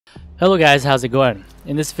Hello guys, how's it going?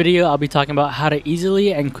 In this video I'll be talking about how to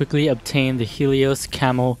easily and quickly obtain the Helios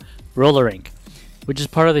Camo roller rink, which is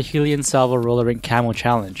part of the Hellion Salvo roller rink camo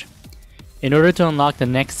challenge. In order to unlock the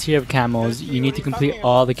next tier of camos, you need to complete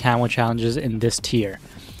all the camo challenges in this tier.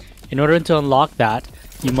 In order to unlock that,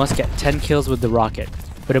 you must get 10 kills with the rocket,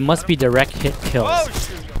 but it must be direct hit kills.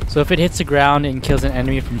 So if it hits the ground and kills an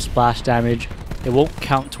enemy from splash damage, it won't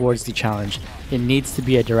count towards the challenge. It needs to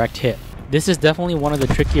be a direct hit. This is definitely one of the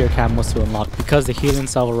trickier camos to unlock because the Hellion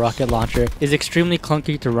Salvo rocket launcher is extremely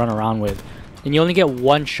clunky to run around with, and you only get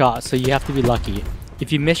one shot, so you have to be lucky.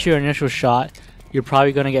 If you miss your initial shot, you're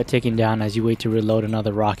probably going to get taken down as you wait to reload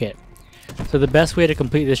another rocket. So the best way to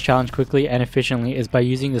complete this challenge quickly and efficiently is by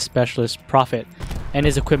using the specialist Prophet and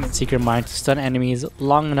his equipment seeker mine to stun enemies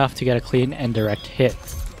long enough to get a clean and direct hit.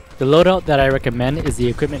 The loadout that I recommend is the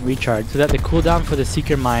equipment recharge so that the cooldown for the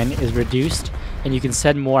seeker mine is reduced and you can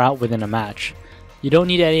send more out within a match. You don't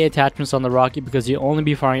need any attachments on the rocket because you'll only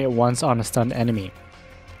be firing it once on a stunned enemy.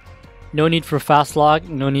 No need for fast lock,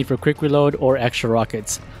 no need for quick reload or extra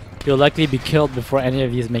rockets. You'll likely be killed before any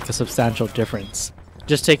of these make a substantial difference.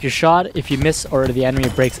 Just take your shot. If you miss or the enemy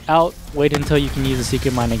breaks out, wait until you can use the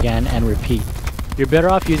seeker mine again and repeat. You're better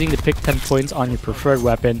off using the pick 10 points on your preferred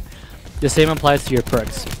weapon. The same applies to your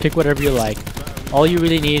perks. Pick whatever you like. All you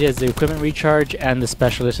really need is the equipment recharge and the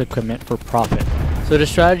specialist equipment for profit. So the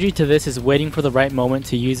strategy to this is waiting for the right moment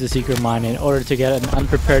to use the seeker mine in order to get an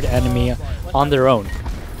unprepared enemy on their own.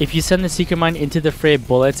 If you send the seeker mine into the fray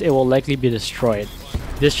bullets, it will likely be destroyed.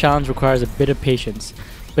 This challenge requires a bit of patience,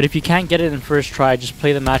 but if you can't get it in first try, just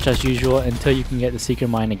play the match as usual until you can get the seeker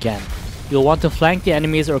mine again. You'll want to flank the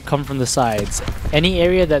enemies or come from the sides, any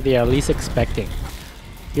area that they are least expecting.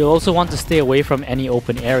 You'll also want to stay away from any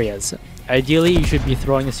open areas. Ideally, you should be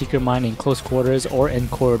throwing the seeker mine in close quarters or in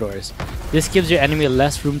corridors. This gives your enemy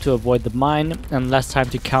less room to avoid the mine and less time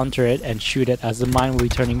to counter it and shoot it, as the mine will be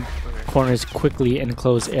turning corners quickly in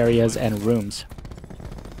closed areas and rooms.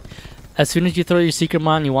 As soon as you throw your seeker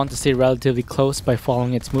mine, you want to stay relatively close by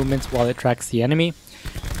following its movements while it tracks the enemy.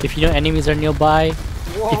 If you know enemies are nearby,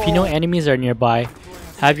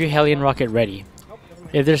 have your Hellion rocket ready.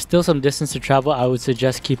 If there's still some distance to travel, I would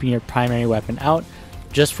suggest keeping your primary weapon out,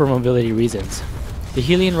 just for mobility reasons. The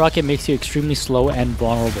Hellion rocket makes you extremely slow and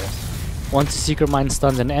vulnerable. Once the seeker mine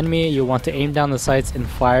stuns an enemy, you'll want to aim down the sights and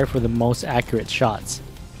fire for the most accurate shots.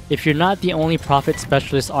 If you're not the only Prophet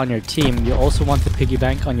specialist on your team, you'll also want to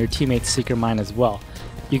piggyback on your teammate's seeker mine as well.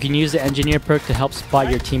 You can use the engineer perk to help spot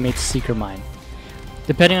your teammate's seeker mine.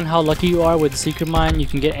 Depending on how lucky you are with the seeker mine, you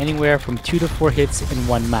can get anywhere from 2 to 4 hits in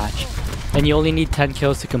one match. And you only need 10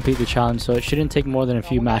 kills to complete the challenge, so it shouldn't take more than a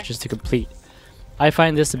few matches to complete. I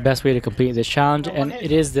find this the best way to complete this challenge, and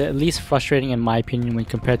it is the least frustrating in my opinion when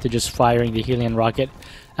compared to just firing the Hellion rocket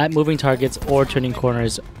at moving targets or turning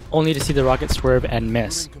corners, only to see the rocket swerve and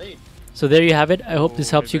miss. So there you have it. I hope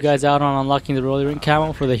this helps you guys out on unlocking the roller rink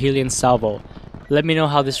camo for the Hellion Salvo. Let me know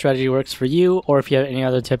how this strategy works for you, or if you have any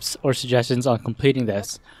other tips or suggestions on completing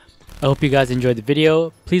this. I hope you guys enjoyed the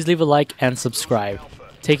video. Please leave a like and subscribe.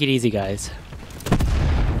 Take it easy, guys.